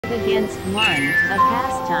against one, a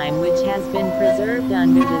pastime which has been preserved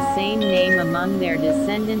under the same name among their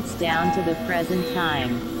descendants down to the present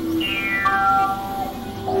time.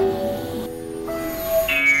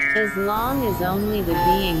 As long as only the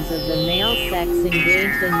beings of the male sex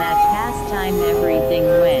engaged in that pastime, everything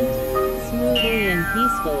went smoothly and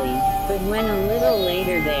peacefully, but when a little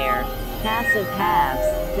later their passive halves,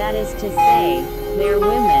 that is to say, their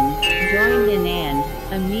women, joined in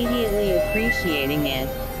and, immediately appreciating it,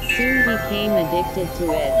 soon became addicted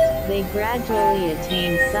to it, they gradually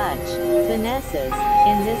attained such finesses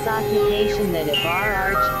in this occupation that if our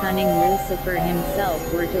arch-cunning Lucifer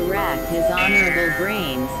himself were to rack his honorable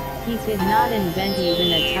brains, he could not invent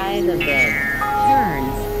even a tithe of the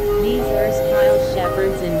turns these erstwhile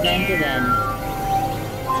shepherds invented and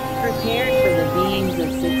prepared for the beings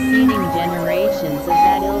of succeeding generations of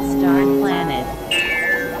that ill-starred planet.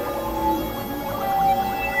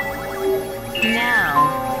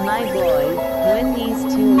 Now, my boy, when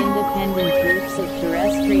these two independent groups of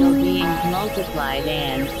terrestrial beings multiplied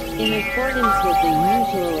and, in accordance with the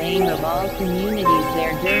usual aim of all communities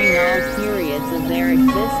there during all periods of their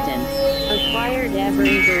existence, acquired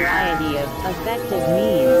every variety of effective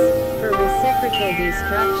means for reciprocal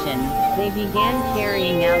destruction, they began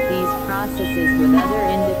carrying out these processes with other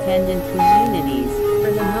independent communities,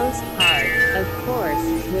 for the most part, of course,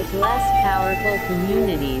 with less powerful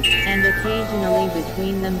communities, and occasionally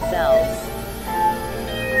between themselves.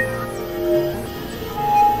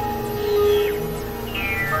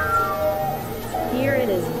 Here it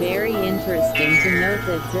is very interesting to note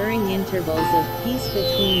that during intervals of peace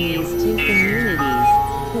between these two communities,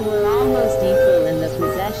 who were almost equal in the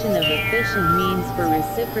possession of efficient means for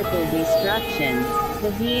reciprocal destruction,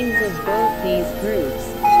 the beings of both these groups,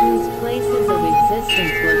 whose places of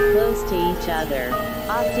existence were close to each other,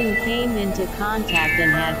 often came into contact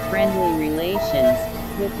and had friendly relations,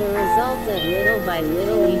 with the result that little by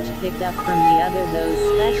little each picked up from the other those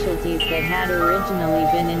specialties that had originally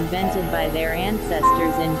been invented by their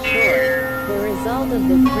ancestors. In short, the result of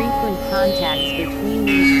the frequent contacts between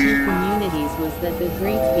these two communities was that the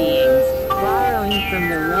Greek beings, borrowing from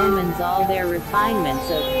the Romans all their refinements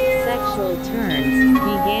of sexual turns,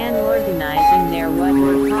 began organizing their what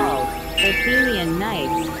were called Athenian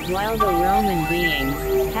nights, while the Roman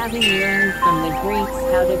beings, having learned from the Greeks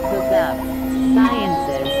how to cook up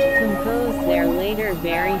sciences, composed their later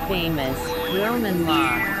very famous Roman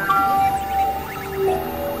law.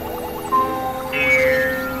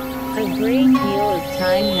 A great deal of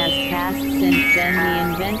time has passed since then.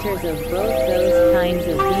 The inventors of both those kinds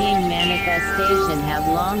of being manifestation have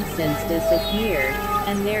long since disappeared,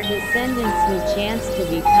 and their descendants who chance to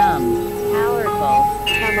become powerful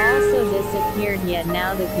have also disappeared. Yet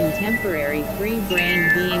now the contemporary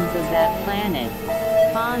free-brained beings of that planet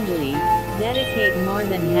fondly dedicate more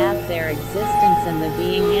than half their existence and the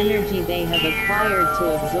being energy they have acquired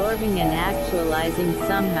to absorbing and actualizing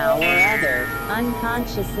somehow or other,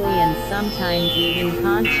 unconsciously and sometimes even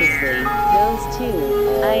consciously, those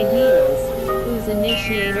two ideals, whose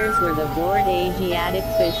initiators were the bored Asiatic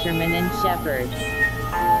fishermen and shepherds.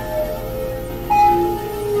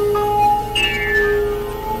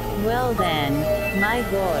 Well then, my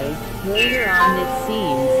boy, later on it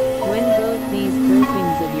seems, when both these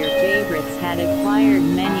groupings of your favorites had acquired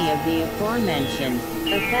many of the aforementioned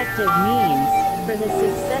effective means for the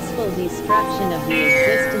successful destruction of the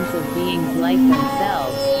existence of beings like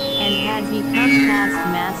themselves, and had become past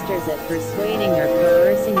masters at persuading or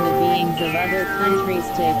coercing the beings of other countries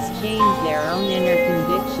to exchange their own inner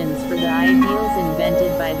convictions for the ideals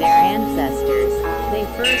invented by their ancestors, they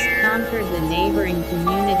first conquered the neighboring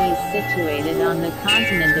communities situated on the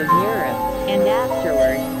continent of Europe, and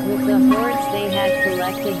afterward, with the hordes they had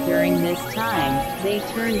collected during this time, they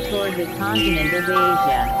turned toward the continent of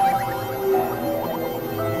Asia.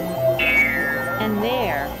 And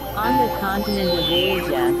there, on the continent of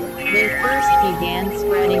Asia, they first began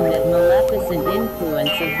spreading that maleficent influence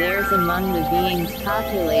of theirs among the beings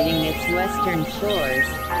populating its western shores,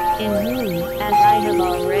 in whom, as I have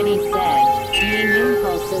already said, being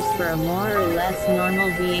impulses for a more or less normal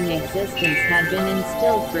being existence had been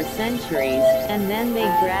instilled for centuries, and then they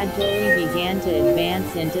gradually began to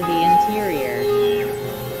advance into the interior.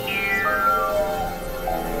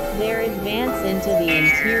 Their advance into the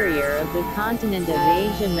interior of the continent of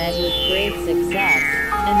Asia met with great success,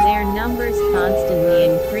 and their numbers constantly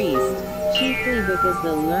increased, chiefly because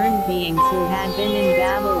the learned beings who had been in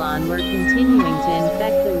Babylon were continuing to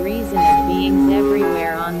infect the reason of beings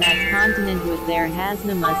everywhere on that continent with their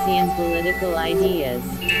Hasnamussian political ideas.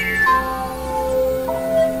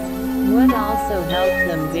 What also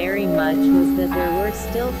helped them very much was that there were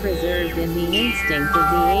still preserved in the instinct of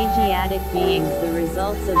the Asiatic beings the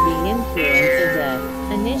results of the influence of the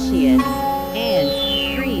initiates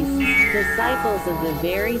and priests, disciples of the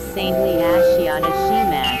very saintly Ashiata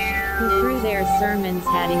Shimash, who through their sermons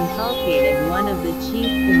had inculcated one of the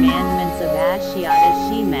chief commandments of Ashiata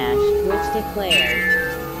Shimash, which declared,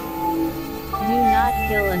 "Do not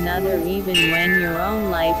kill another even when your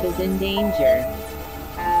own life is in danger."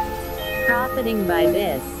 Profiting by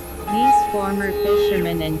this, these former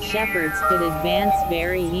fishermen and shepherds could advance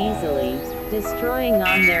very easily, destroying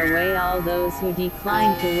on their way all those who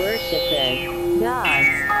declined to worship the gods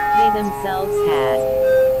they themselves had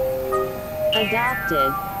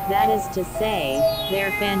adopted, that is to say,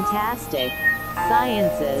 their fantastic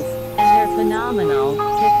sciences, and their phenomenal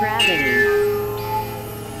depravity.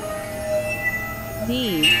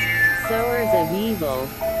 These sowers of evil,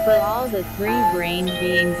 for all the three-brained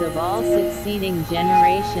beings of all succeeding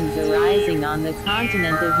generations arising on the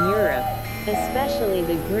continent of Europe, especially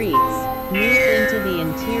the Greeks, moved into the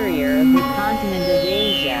interior of the continent of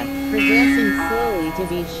Asia, progressing slowly to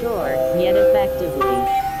be sure, yet effectively.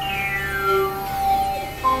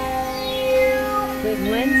 But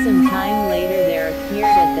when some time later there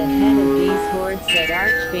appeared at the head of these hordes that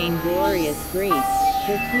arch-vainglorious Greece,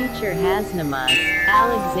 the future Hasnamas,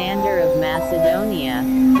 Alexander of Macedonia,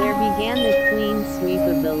 there began the clean sweep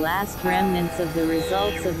of the last remnants of the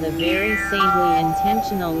results of the very saintly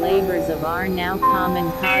intentional labors of our now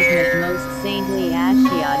common cosmic most saintly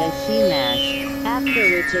Ashiata Shimash, after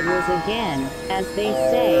which it was again, as they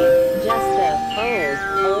say, just a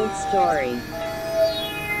old story.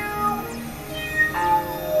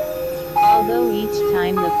 Although each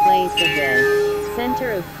time the place of the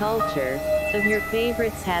center of culture, of your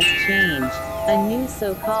favorites has changed, a new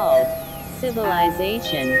so-called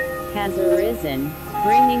civilization has arisen,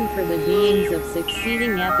 bringing for the beings of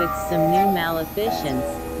succeeding epochs some new maleficence.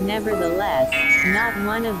 Nevertheless, not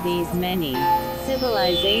one of these many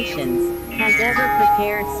civilizations has ever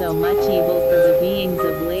prepared so much evil for the beings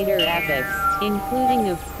of later epochs, including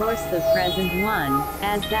of course the present one,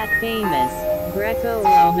 as that famous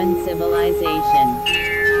Greco-Roman civilization.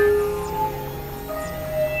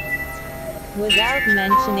 Without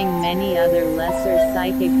mentioning many other lesser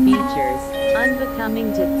psychic features,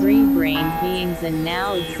 unbecoming to three-brained beings and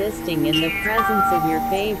now existing in the presence of your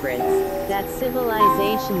favorites, that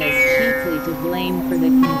civilization is chiefly to blame for the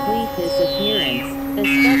complete disappearance,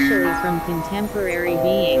 especially from contemporary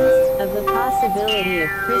beings, of the possibility of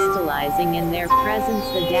crystallizing in their presence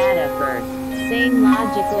the data for sane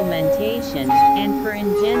logical mentation, and for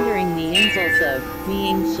engendering the impulse of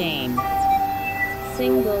being shamed.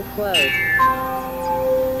 Single quote.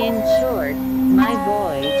 In short, my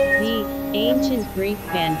boy, the ancient Greek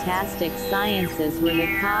fantastic sciences were the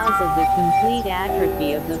cause of the complete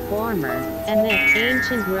atrophy of the former, and the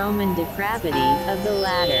ancient Roman depravity of the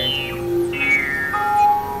latter.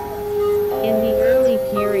 In the early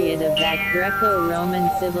period of that Greco-Roman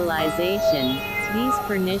civilization, these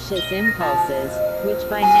pernicious impulses, which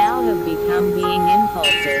by now have become being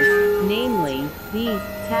impulses, namely, the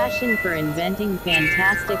passion for inventing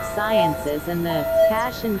fantastic sciences and the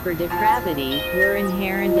passion for depravity, were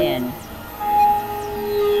inherent in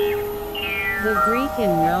the Greek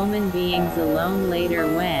and Roman beings alone. Later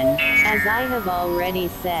when, as I have already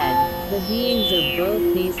said, the beings of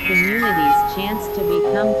both these communities chanced to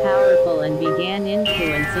become powerful and began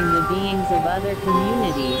influencing the beings of other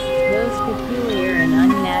communities, those peculiar and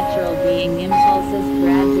unnatural being impulses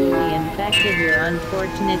gradually infected your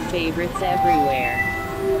unfortunate favorites everywhere.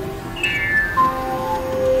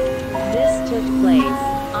 This took place,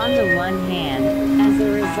 on the one hand, as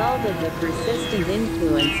a result of the persistent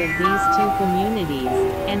influence of these two communities,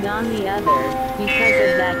 and on the other, because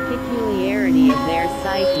of that peculiarity of their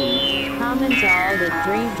psyche, common to all the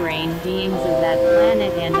three-brained beings of that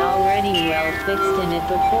planet and already well fixed in it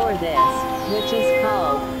before this, which is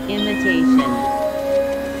called imitation.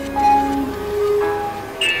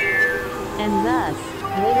 And thus,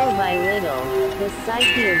 little by little, the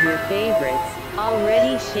psyche of your favorites,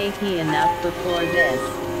 already shaky enough before this,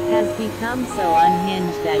 has become so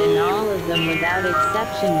unhinged that in all of them without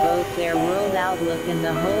exception both their world outlook and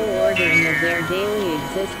the whole ordering of their daily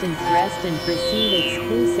existence rest and proceed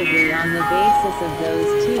exclusively on the basis of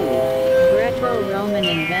those two Greco-Roman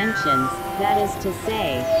inventions, that is to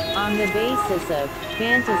say, on the basis of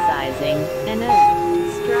fantasizing, and of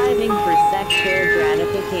striving for sexual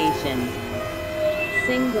gratification.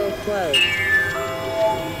 Single quote.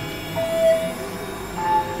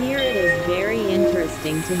 Here it is very interesting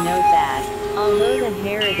interesting to note that, although the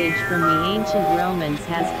heritage from the ancient Romans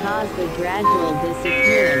has caused the gradual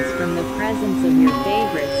disappearance from the presence of your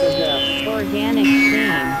favorites of the organic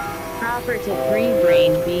shame, proper to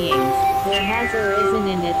three-brained beings, there has arisen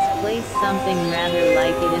in its place something rather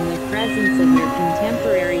like it in the presence of your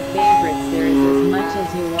contemporary favorites. There is as much as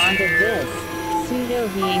you want of this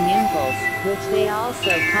pseudo-being impulse, which they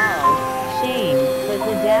also call shame, but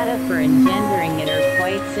the data for engendering it are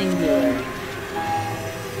quite singular.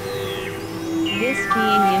 This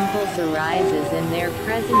being impulse arises in their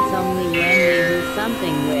presence only when they do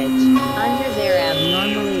something which, under their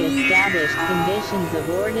abnormally established conditions of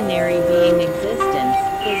ordinary being existence,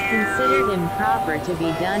 is considered improper to be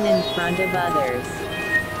done in front of others.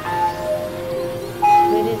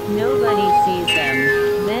 But if nobody sees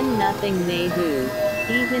them, then nothing they do,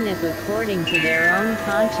 even if according to their own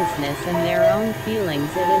consciousness and their own feelings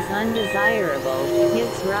it is undesirable,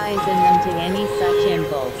 gives rise in them to any such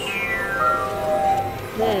impulse.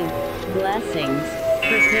 The blessings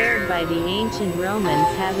prepared by the ancient Romans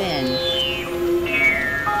have in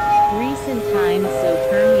recent times so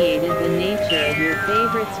permeated the nature of your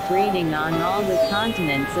favorites' breeding on all the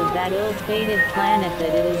continents of that ill-fated planet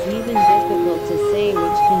that it is even difficult to say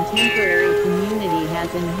which contemporary community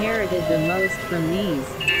has inherited the most from these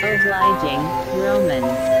obliging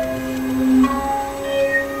Romans.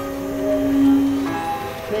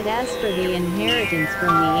 But as for the inheritance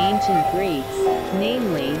from the ancient Greeks,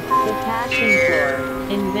 namely, the passion for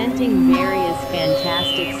inventing various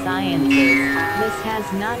fantastic sciences, this has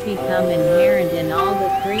not become inherent in all the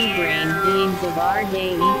three-brained beings of our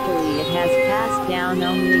day equally. It has passed down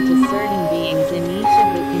only to certain beings in each of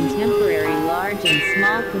the contemporary large and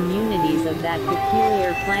small communities of that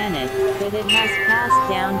peculiar planet, but it has passed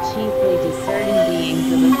down chiefly to certain beings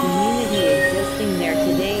of a community existing there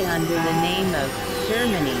today under the name of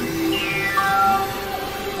Germany.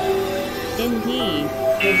 Indeed,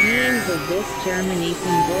 the beings of this Germany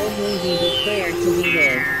can boldly be declared to be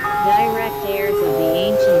the direct heirs of the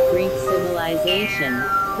ancient Greek civilization,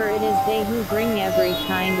 for it is they who bring every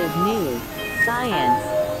kind of new science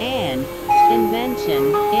and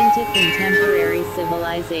invention into contemporary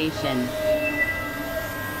civilization.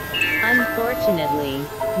 Unfortunately,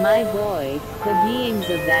 my boy, the beings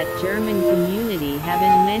of that German community have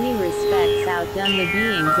in many respects outdone the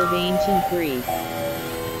beings of ancient Greece.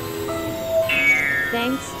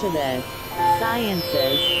 Thanks to the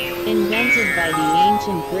sciences invented by the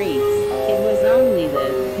ancient Greeks, it was only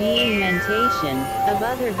the being-mentation of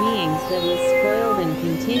other beings that was spoiled and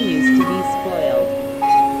continues to be spoiled.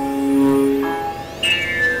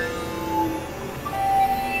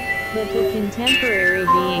 But the contemporary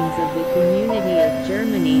beings of the community of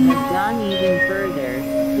Germany have gone even further.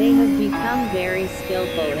 They have become very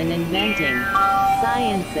skillful in inventing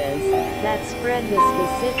sciences that spread the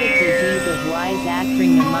specific disease of wise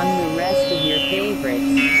acting among the rest of your favorites,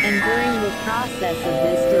 and during the process of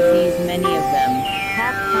this disease many of them,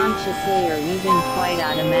 half-consciously or even quite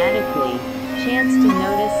automatically, chance to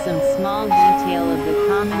notice some small detail of the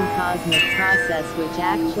common cosmic process which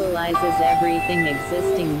actualizes everything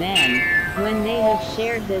existing. Then, when they have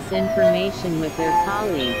shared this information with their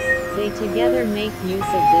colleagues, they together make use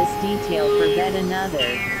of this detail for yet another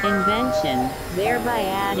invention, thereby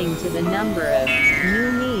adding to the number of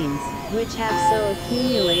new means which have so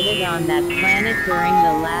accumulated on that planet during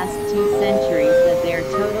the last 2 centuries that their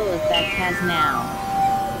total effect has now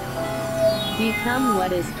become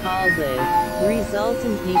what is called the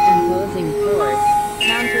resultant decomposing force,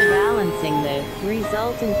 counterbalancing the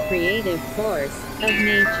resultant creative force of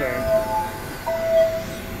nature.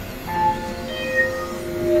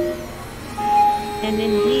 And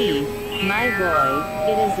indeed, my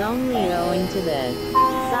boy, it is only owing to the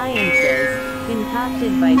sciences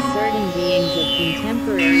concocted by certain beings of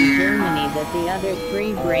contemporary Germany that the other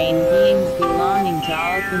three-brained beings belonging to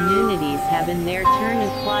all communities have in their turn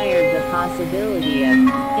acquired the possibility of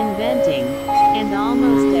inventing, and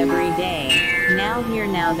almost every day, now here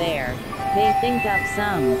now there, they think up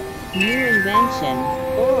some new invention,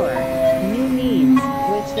 or new means,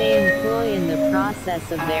 which they employ in the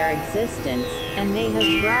process of their existence, and they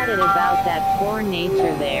have brought it about that poor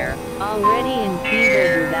nature there, already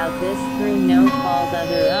enfeebled without this through no fault of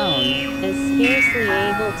their own, is scarcely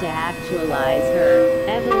able to actualize her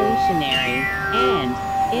evolutionary and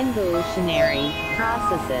involutionary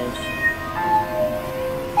processes.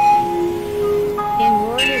 In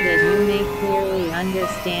order that you may clearly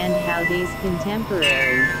understand how these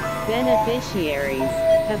contemporary beneficiaries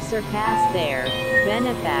have surpassed their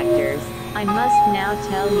benefactors, I must now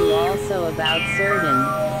tell you also about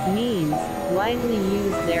certain means widely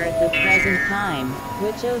used there at the present time,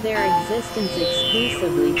 which owe their existence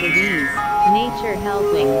exclusively to these,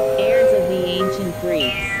 nature-helping, heirs of the ancient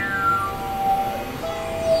Greeks.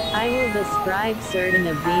 I will describe certain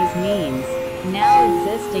of these means, now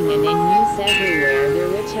existing and in use everywhere,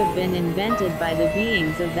 which have been invented by the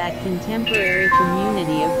beings of that contemporary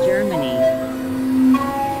community of Germany.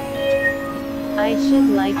 I should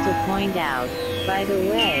like to point out, by the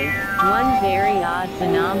way, one very odd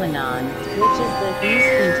phenomenon, which is that these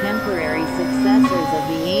contemporary successors of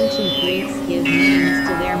the ancient Greeks give names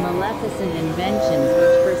to their maleficent inventions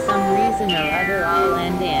which for some reason or other all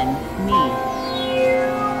end in me.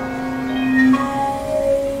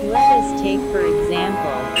 Let us take for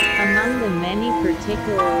example, among the many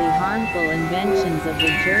particularly harmful inventions of the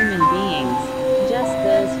German beings, just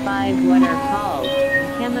those 5 what are called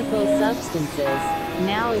chemical substances,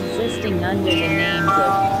 now existing under the names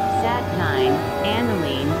of satine,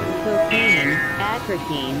 aniline, cocaine,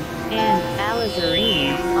 atropine, and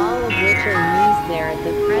alizarine, all of which are used there at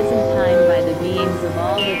the present time by the beings of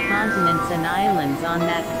all the continents and islands on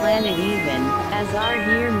that planet, even, as our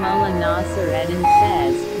dear Mullah Nasser Eddin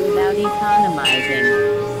says, without economizing.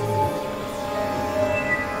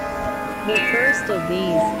 The first of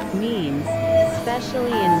these means,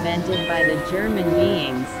 specially invented by the German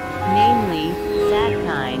beings, namely,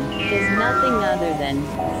 satine, is nothing other than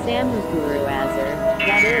samukuru-azer,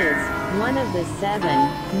 that is, one of the 7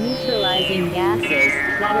 neutralizing gases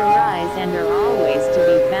that arise and are always to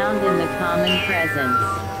be found in the common presence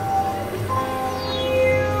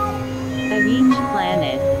of each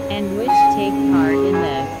planet, and which take part in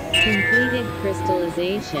the completed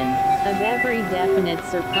crystallization of every definite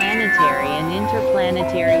surplanetary and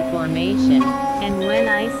interplanetary formation, and when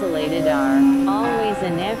isolated are, always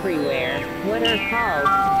and everywhere, what are called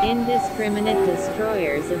indiscriminate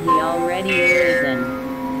destroyers of the already arisen.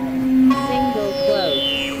 Single quote.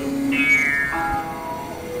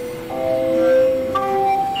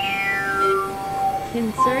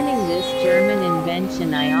 Concerning this German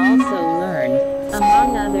invention I also learned,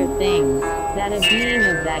 among other things, that a being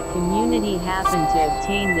of that community happened to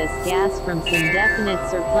obtain this gas from some definite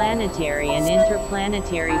surplanetary and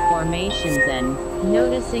interplanetary formations and,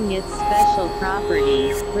 noticing its special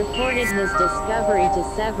properties, reported his discovery to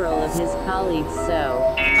several of his colleagues so,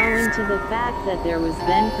 owing to the fact that there was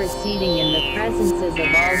then proceeding in the presences of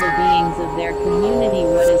all the beings of their community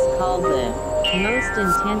what is called the most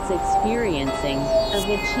intense experiencing of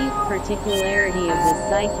the chief particularity of the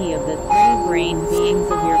psyche of the 3 brain beings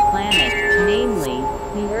of your planet, namely,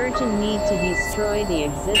 the urgent need to destroy the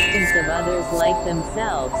existence of others like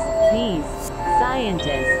themselves, these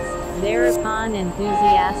scientists thereupon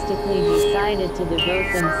enthusiastically decided to devote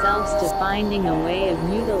themselves to finding a way of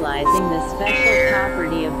utilizing the special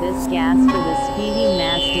property of this gas for the speedy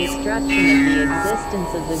mass destruction of the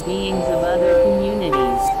existence of the beings of other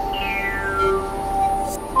communities.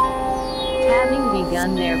 Having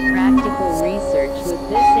begun their practical research with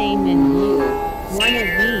this aim in view, one of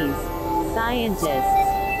these scientists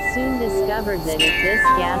soon discovered that if this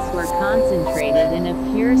gas were concentrated in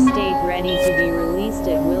a pure state ready to be released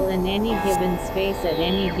at will in any given space at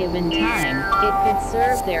any given time, it could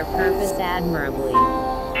serve their purpose admirably.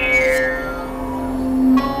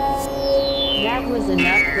 That was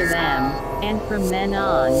enough for them, and from then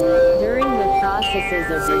on, during the processes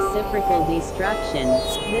of reciprocal destruction,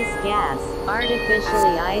 this gas,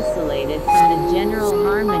 artificially isolated from the general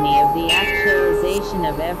harmony of the actualization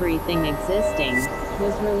of everything existing,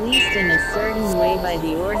 was released in a certain way by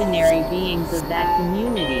the ordinary beings of that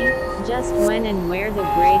community, just when and where the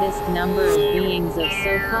greatest number of beings of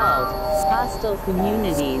so-called hostile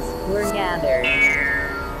communities were gathered.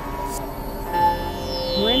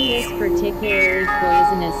 When this particularly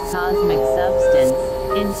poisonous cosmic substance,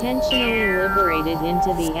 intentionally liberated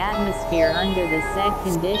into the atmosphere under the said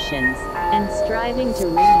conditions, and striving to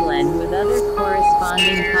reblend with other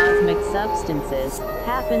corresponding cosmic substances,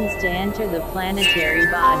 happens to enter the planetary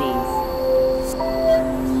bodies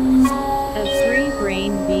of 3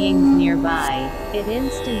 brain beings nearby, it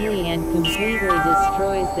instantly and completely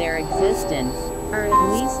destroys their existence, or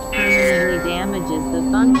at least permanently damages the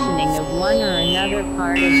functioning of one or another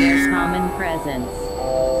part of their common presence.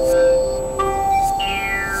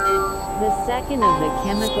 The second of the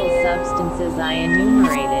chemical substances I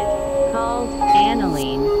enumerated, called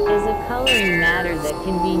aniline, is a coloring matter that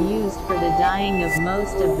can be used for the dyeing of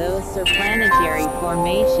most of those surplanetary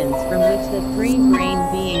formations from which the 3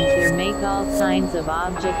 brain beings there make all kinds of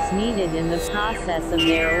objects needed in the process of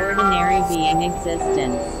their ordinary being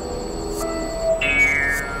existence.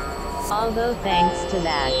 Although thanks to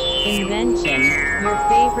that invention, your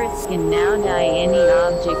favorites can now dye any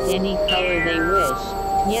object any color they wish.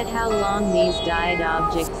 Yet how long these dyed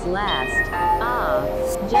objects last? Ah,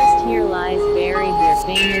 just here lies buried their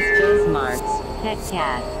famous Bismarck's pet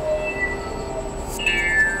cat.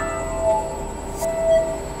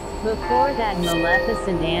 Before that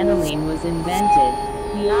maleficent aniline was invented,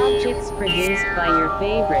 the objects produced by your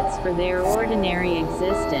favorites for their ordinary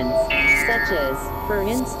existence, such as, for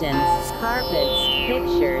instance, carpets,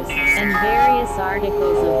 pictures, and various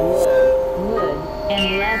articles of wool, wood,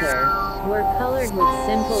 and leather, were colored with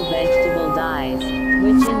simple vegetable dyes,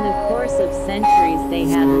 which in the course of centuries they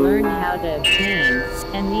had learned how to obtain,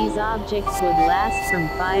 and these objects would last from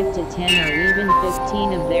 5 to 10 or even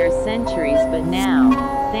 15 of their centuries. But now,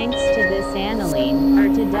 thanks to this aniline, or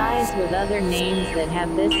to dyes with other names that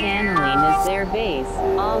have this aniline as their base,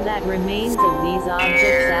 all that remains of these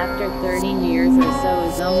objects after 30 years or so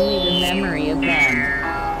is only the memory of them.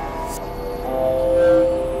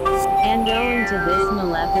 And owing to this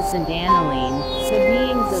maleficent aniline, the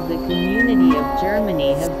beings of the community of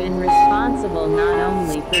Germany have been responsible not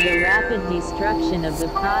only for the rapid destruction of the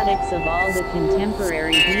products of all the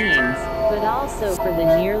contemporary beings, but also for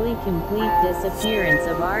the nearly complete disappearance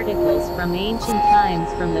of articles from ancient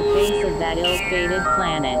times from the face of that ill-fated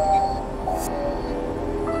planet.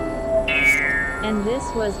 And this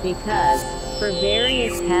was because, for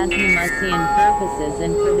various Hasnamussian purposes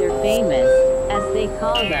and for their famous, as they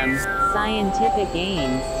call them, scientific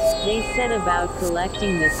aims, they set about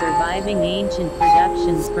collecting the surviving ancient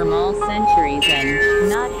productions from all centuries and,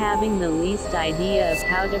 not having the least idea of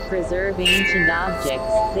how to preserve ancient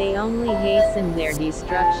objects, they only hastened their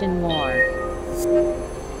destruction more.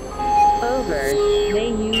 They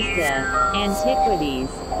used the antiquities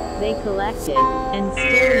they collected, and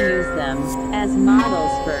still use them, as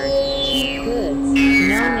models for cheap goods,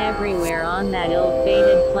 known everywhere on that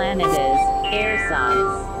ill-fated planet as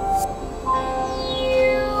ersatz.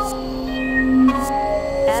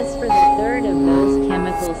 As for the third of those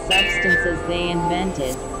chemical substances they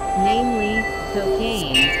invented, namely,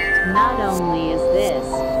 cocaine, not only is this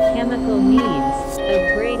chemical means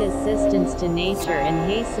of great assistance to nature in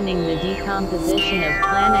hastening the decomposition of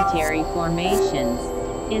planetary formations,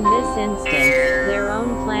 in this instance, their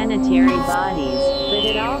own planetary bodies, but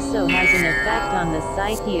it also has an effect on the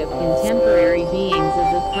psyche of contemporary beings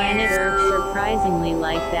of the planet Earth surprisingly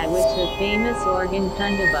like that which the famous organ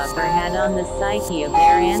Kundabuffer had on the psyche of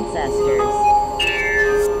their ancestors.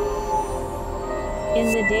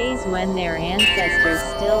 In the days when their ancestors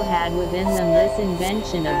still had within them this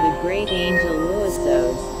invention of the great angel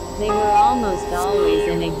Luisos, they were almost always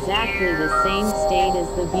in exactly the same state as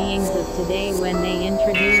the beings of today when they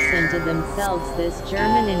introduce into themselves this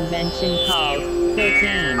German invention called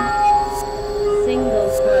cocaine. Single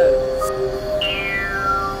quote.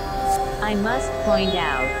 I must point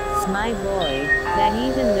out, my boy, that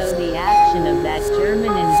even though the action of that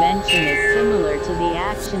German invention is similar to the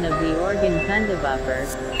action of the organ Kundabuffer,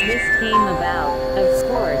 this came about, of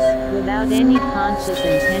course, without any conscious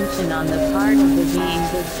intention on the part of the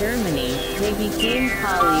beings of Germany. They became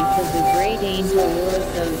colleagues of the great angel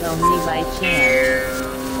Luisos only by chance.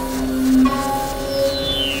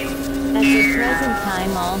 At the present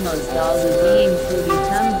time almost all the beings who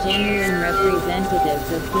become genuine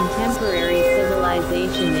representatives of contemporary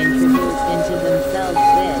civilization introduce into themselves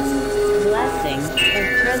this blessing of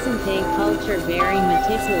present-day culture very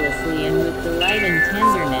meticulously and with delight and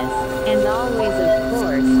tenderness, and always of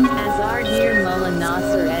course, as our dear Mullah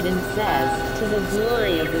Nasser Eddin says, to the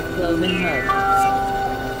glory of the cloven hoof.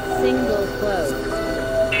 Single quote.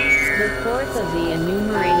 The fourth of the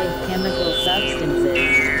enumerated chemical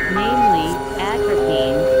substances, namely,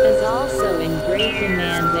 atropine, is also in great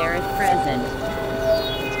demand there at present.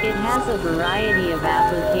 It has a variety of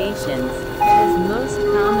applications, but is most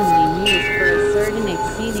commonly used for a certain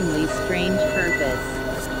exceedingly strange purpose.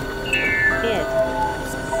 It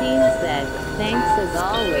seems that, thanks as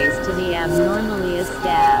always to the abnormally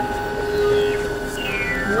established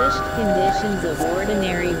conditions of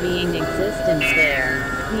ordinary being existence there,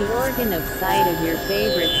 the organ of sight of your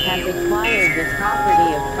favorites has acquired the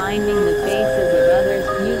property of finding the faces of others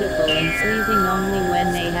beautiful and pleasing only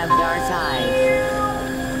when they have dark eyes.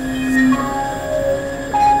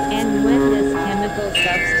 And when this chemical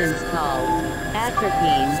substance called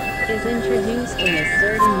atropine is introduced in a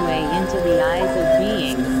certain way into the eyes of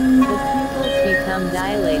beings, the pupils become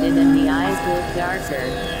dilated and the eyes look darker,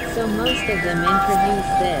 so most of them introduce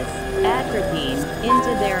this atropine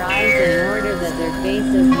into their eyes in order that their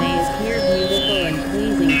faces may appear beautiful and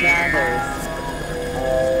pleasing to others.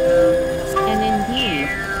 And indeed,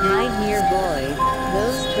 my dear boy,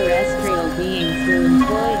 those terrestrial beings who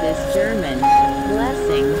employ this German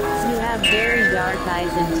blessing, you have very dark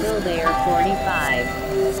eyes until they are 45.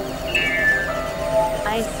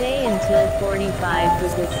 I say until 45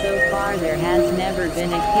 because so far there has never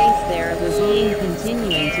been a case there of a being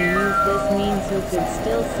continuing to use this means who could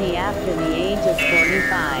still see after the age of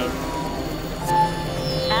 45.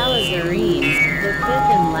 Alizarine, the fifth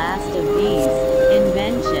and last of these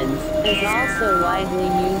inventions, is also widely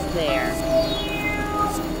used there.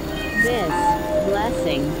 This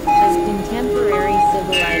blessing of contemporary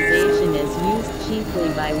civilization is used chiefly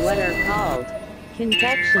by what are called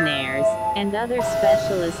confectionaires, and other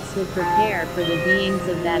specialists who prepare for the beings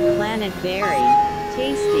of that planet very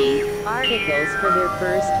tasty articles for their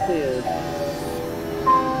first food.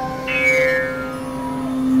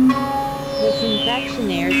 The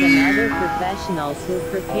confectionaires and other professionals who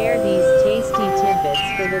prepare these tasty tidbits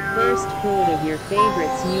for the first food of your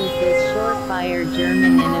favorites use this short-fire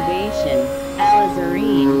German innovation,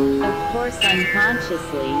 alizarine, of course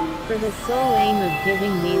unconsciously, for the sole aim of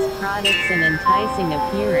giving these products an enticing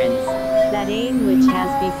appearance, that aim which has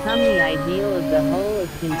become the ideal of the whole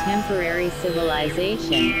of contemporary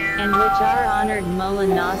civilization, and which our honored Mullah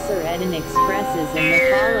Nasser Eddin expresses in the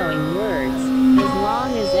following words: as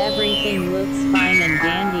long as everything looks fine and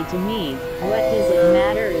dandy to me, what does it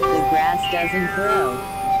matter if the grass doesn't grow?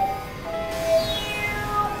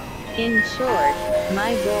 In short,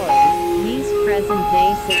 my boys, these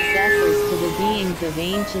present-day successors to the beings of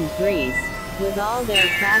ancient Greece, with all their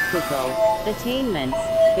practical attainments,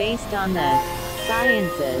 based on the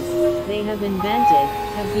sciences they have invented,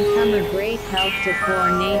 have become a great help to poor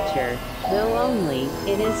nature, though only,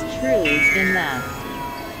 it is true, in the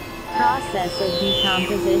process of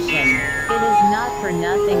decomposition. It is not for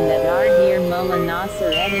nothing that our dear Mullah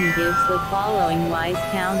Nasser Eddin gives the following wise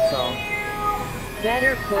counsel.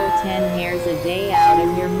 Better pull 10 hairs a day out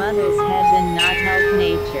of your mother's head than not help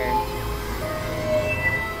nature.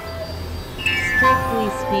 Strictly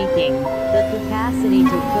speaking, the capacity to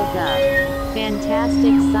cook up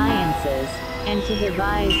fantastic sciences, and to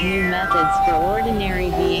devise new methods for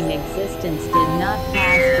ordinary being existence did not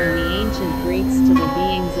pass from the ancient Greeks to the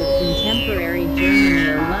beings of contemporary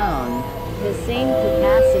Germany alone. The same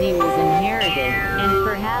capacity was inherited, and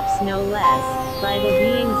perhaps no less, by the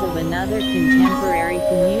beings of another contemporary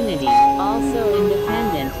community, also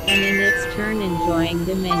independent, and in its turn enjoying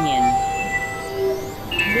dominion.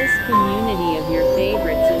 This community of your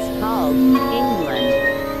favorites is called England.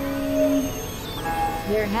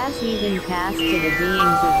 There has even passed to the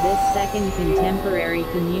beings of this second contemporary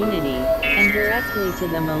community, and directly to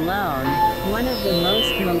them alone, one of the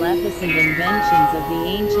most maleficent inventions of the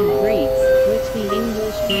ancient Greeks, which the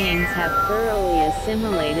English beings have thoroughly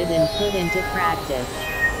assimilated and put into practice.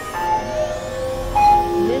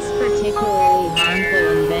 This particularly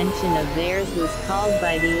harmful invention of theirs was called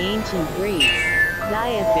by the ancient Greeks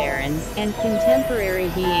diapherins, and contemporary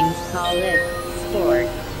beings call it sport.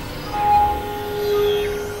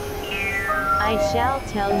 I shall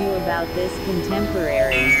tell you about this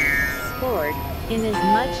contemporary sport in as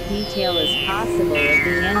much detail as possible at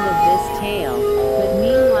the end of this tale, but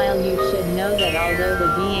meanwhile you should know that although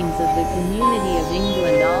the beings of the community of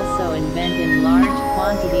England also invent in large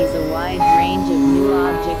quantities a wide range of new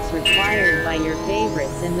objects required by your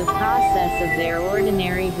favorites in the process of their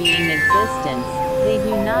ordinary being existence, they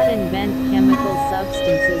do not invent chemical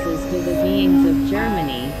substances as do the beings of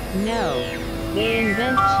Germany, no. They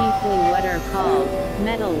invent chiefly what are called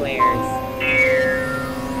metalwares.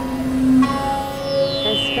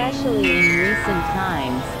 Especially in recent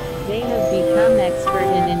times, they have become expert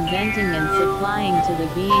in inventing and supplying to the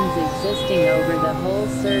beings existing over the whole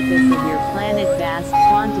surface of your planet vast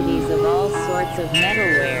quantities of all sorts of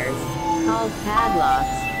metalwares, called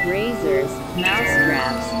padlocks, razors,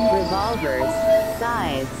 mousetraps, revolvers,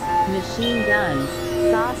 scythes, machine guns,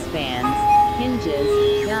 saucepans,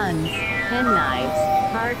 hinges, guns, penknives,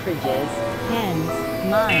 cartridges, pens,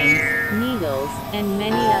 mines, needles, and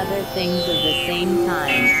many other things of the same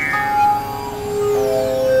kind.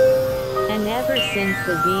 And ever since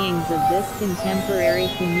the beings of this contemporary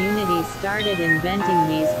community started inventing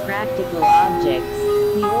these practical objects,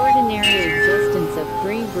 the ordinary existence of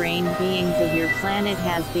free-brained beings of your planet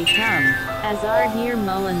has become, as our dear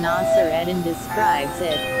Mullah Nasser Eddin describes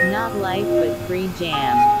it, not life but free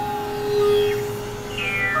jam.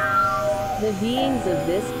 The beings of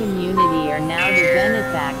this community are now the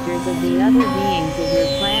benefactors of the other beings of your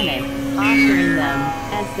planet, offering them,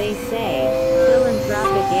 as they say,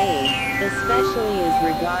 philanthropic aid, especially as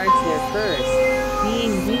regards their first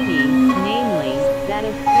being duty, namely, that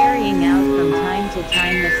of carrying out from time to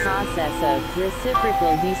time the process of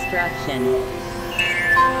reciprocal destruction.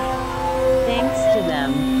 Thanks to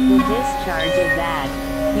them, the discharge of that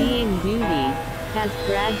being duty has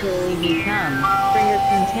gradually become, for your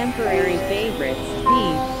contemporary favorites,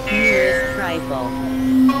 the merest trifle.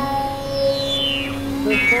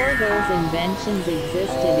 Before those inventions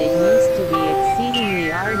existed, it used to be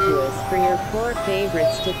exceedingly arduous for your poor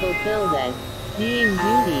favorites to fulfill that being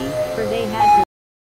duty, for they had to